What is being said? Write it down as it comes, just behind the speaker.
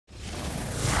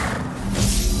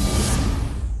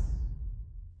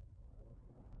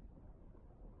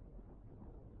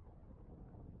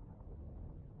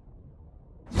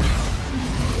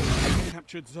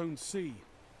captured Zone C.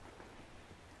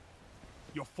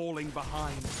 You're falling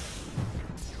behind.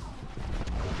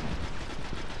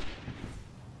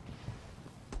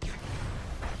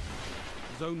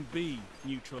 Zone B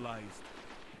neutralized.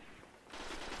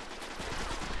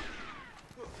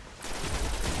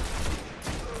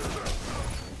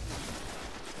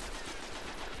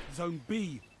 Zone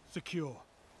B secure.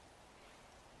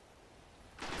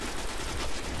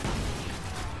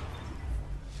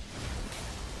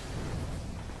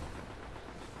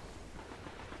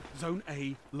 Zone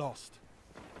A lost.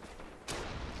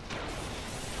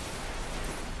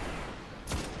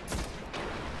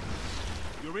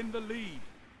 You're in the lead.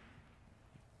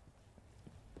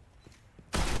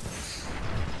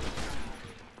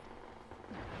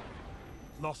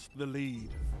 Lost the lead.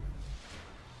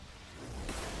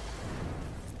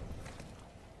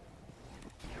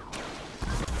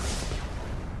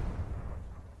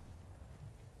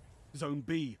 Zone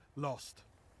B lost.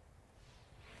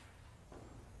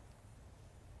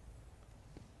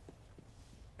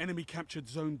 Enemy captured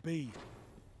Zone B.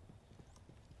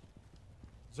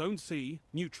 Zone C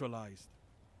neutralized.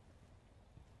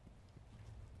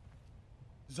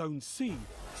 Zone C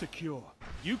secure.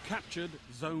 You captured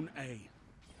Zone A.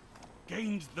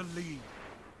 Gained the lead.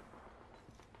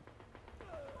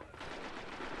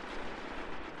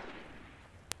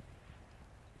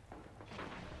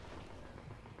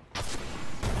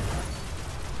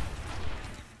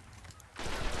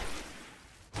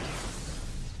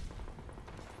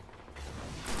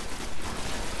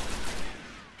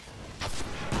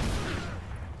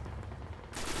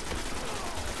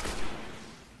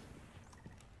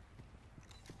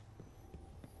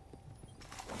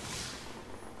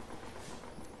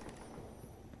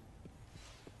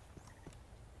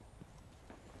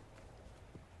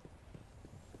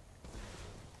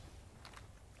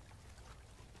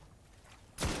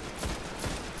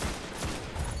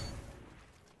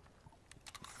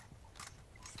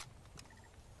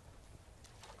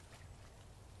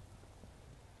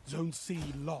 Zone C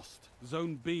lost.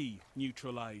 Zone B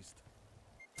neutralized.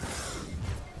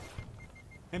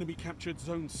 Enemy captured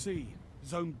Zone C.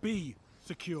 Zone B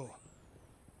secure.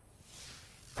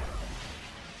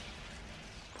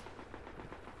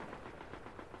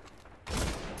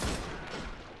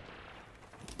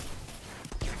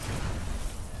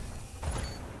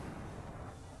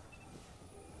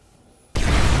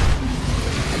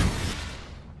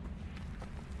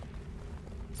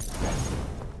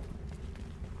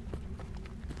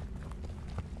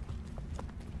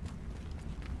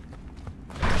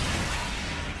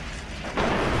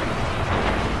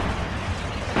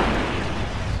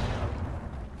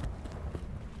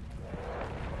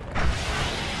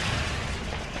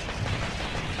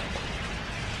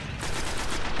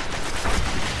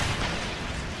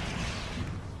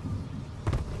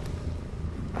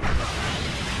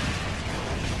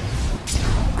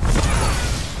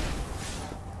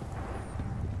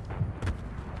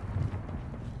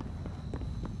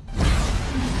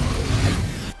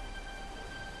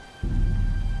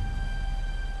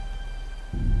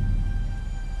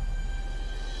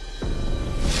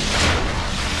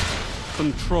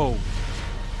 Control.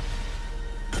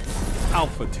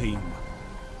 Alpha Team.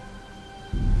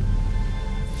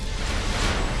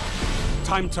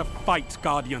 Time to fight,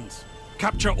 Guardians.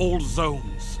 Capture all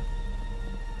zones.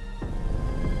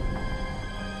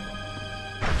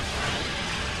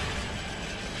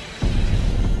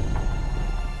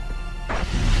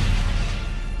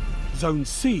 Zone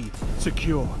C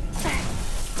secure.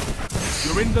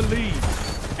 You're in the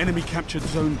lead. Enemy captured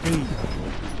Zone B.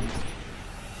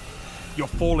 You're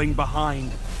falling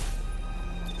behind.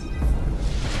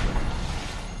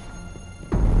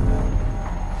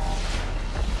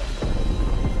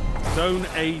 Zone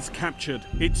A's captured.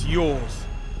 It's yours.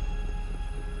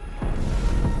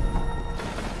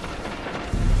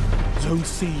 Zone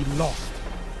C lost.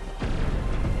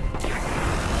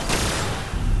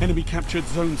 Enemy captured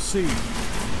Zone C.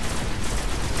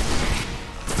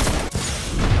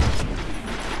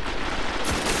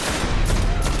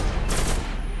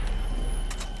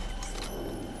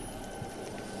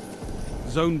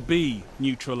 Zone B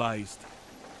neutralized.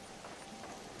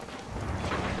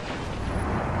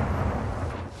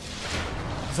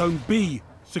 Zone B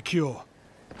secure.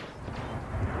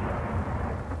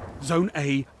 Zone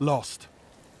A lost.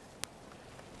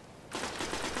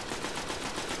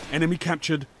 Enemy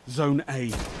captured Zone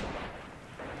A.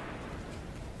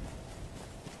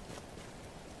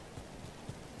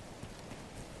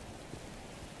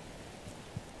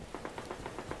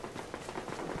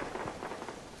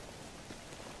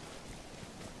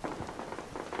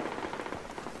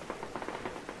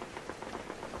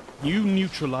 You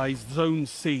neutralized Zone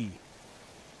C.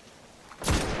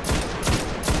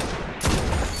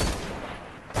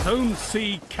 Zone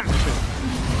C captured.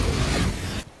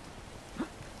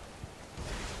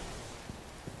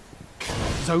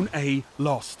 Zone A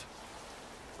lost.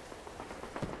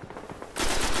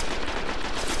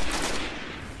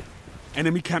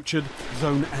 Enemy captured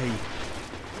Zone A.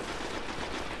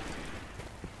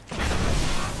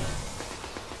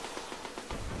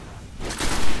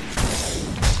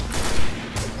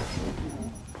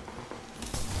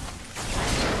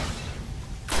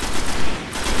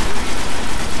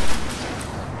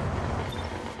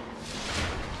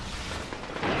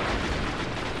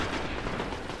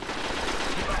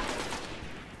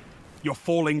 You're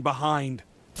falling behind.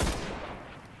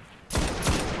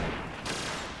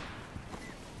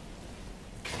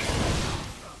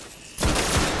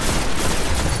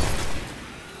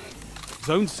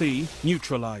 Zone C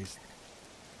neutralized.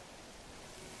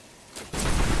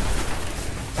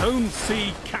 Zone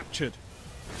C captured.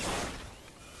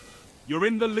 You're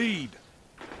in the lead.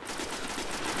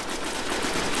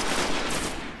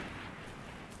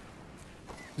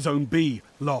 Zone B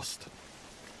lost.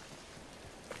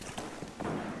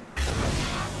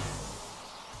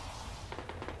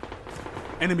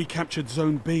 Enemy captured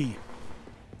Zone B.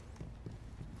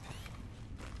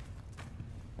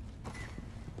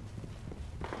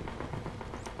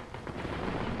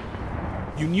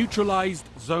 You neutralized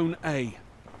Zone A.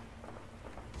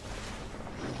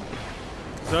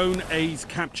 Zone A's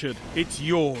captured. It's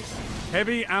yours.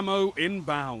 Heavy ammo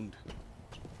inbound.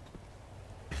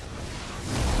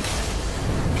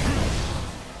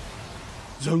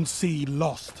 Zone C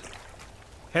lost.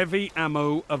 Heavy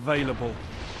ammo available.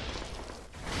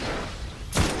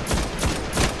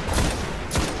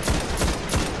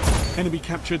 Enemy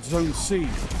captured Zone C.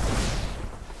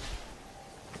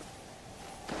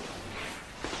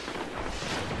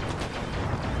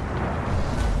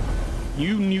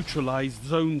 You neutralized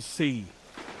Zone C.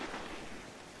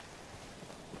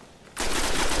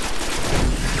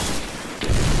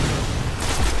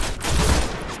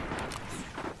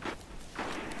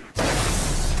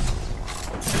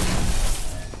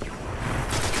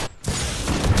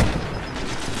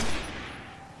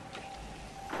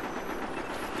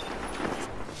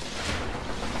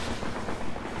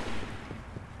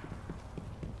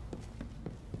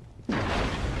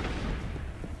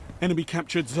 Enemy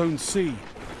captured Zone C.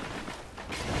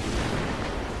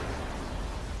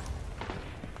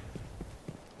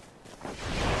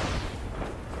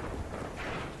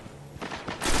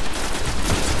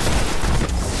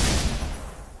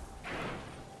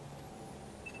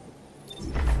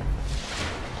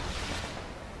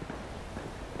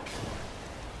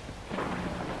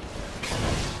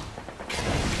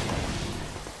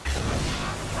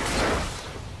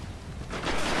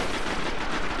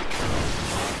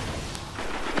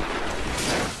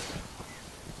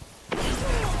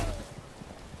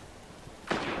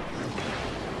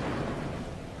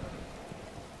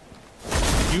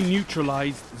 You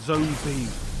neutralized Zone B.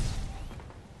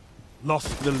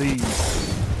 Lost the lead.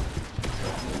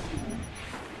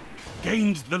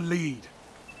 Gained the lead.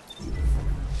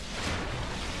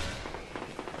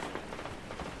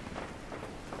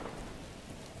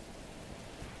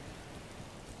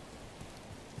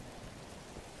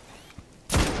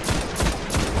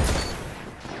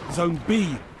 Zone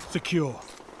B secure.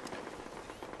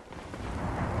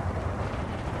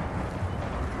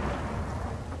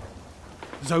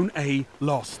 Zone A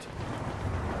lost.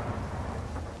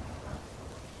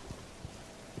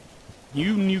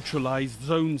 You neutralized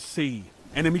Zone C.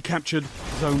 Enemy captured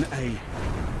Zone A.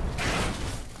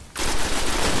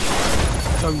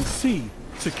 Zone C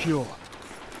secure.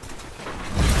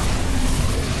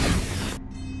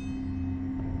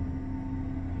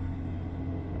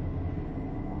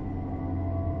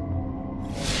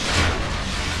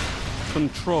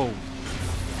 Control.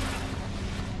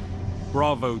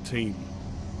 Bravo team.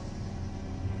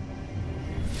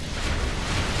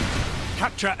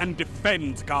 Capture and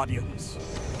defend, Guardians.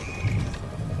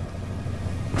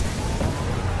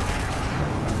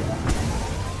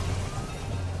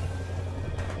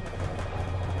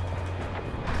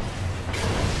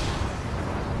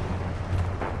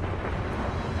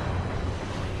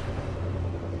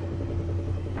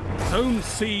 Zone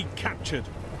C captured.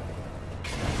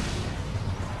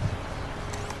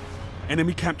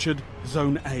 Enemy captured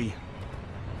Zone A.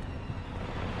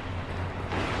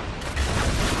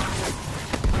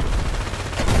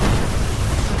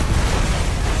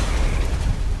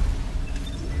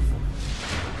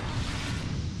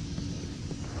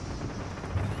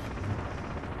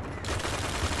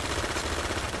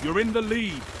 You're in the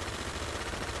lead.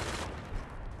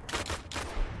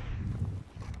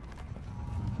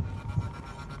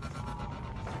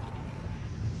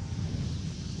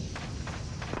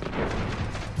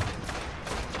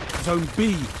 Zone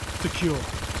B secure.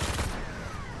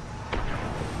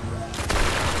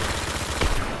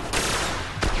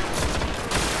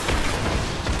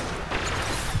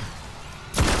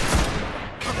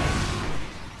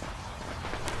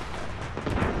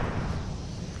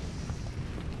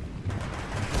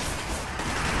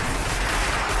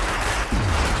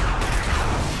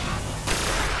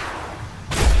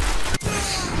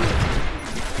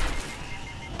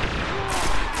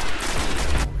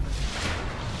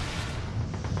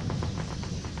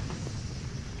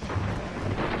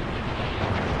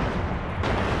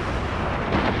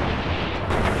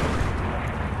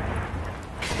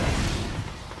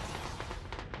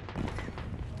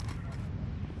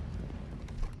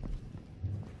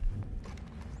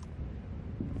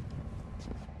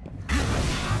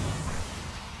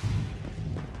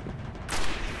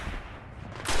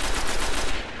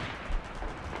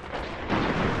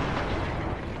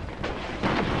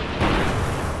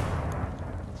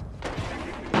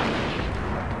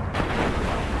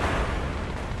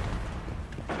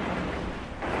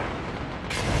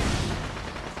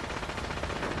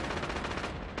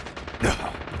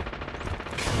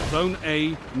 Zone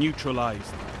A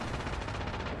neutralized.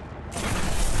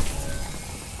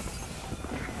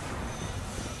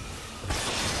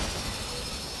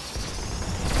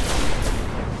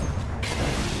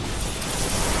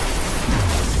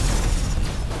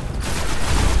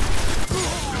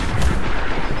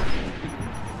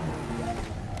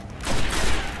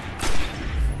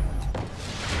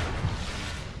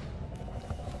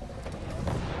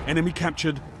 Enemy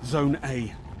captured Zone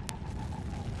A.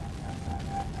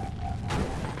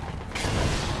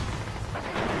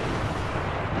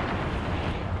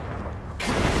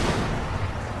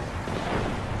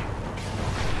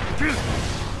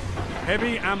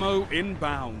 Heavy ammo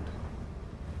inbound.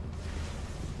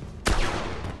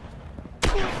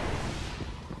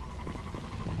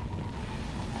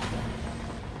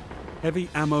 Heavy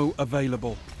ammo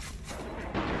available.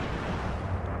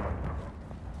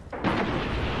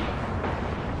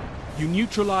 You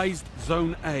neutralized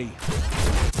Zone A.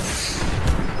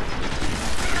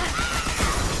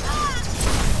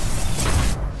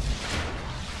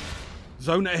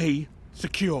 Zone A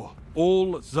secure.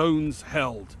 All zones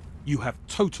held. You have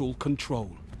total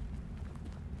control.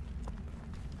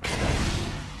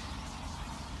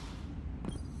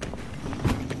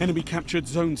 Enemy captured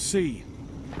Zone C.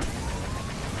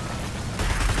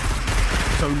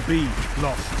 Zone B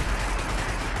lost.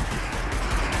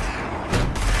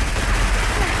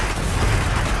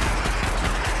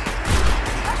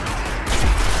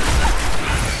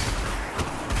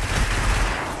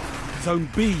 Zone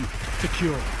B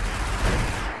secure.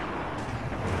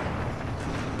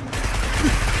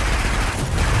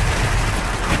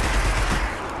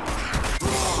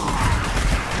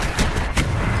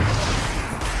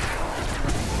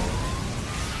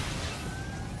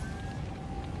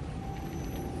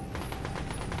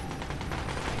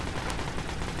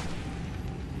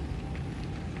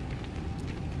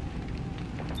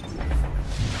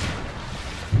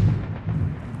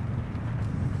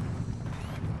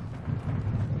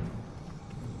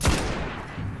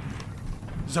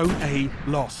 Zone A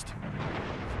lost.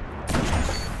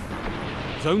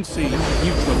 Zone C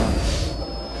neutralized.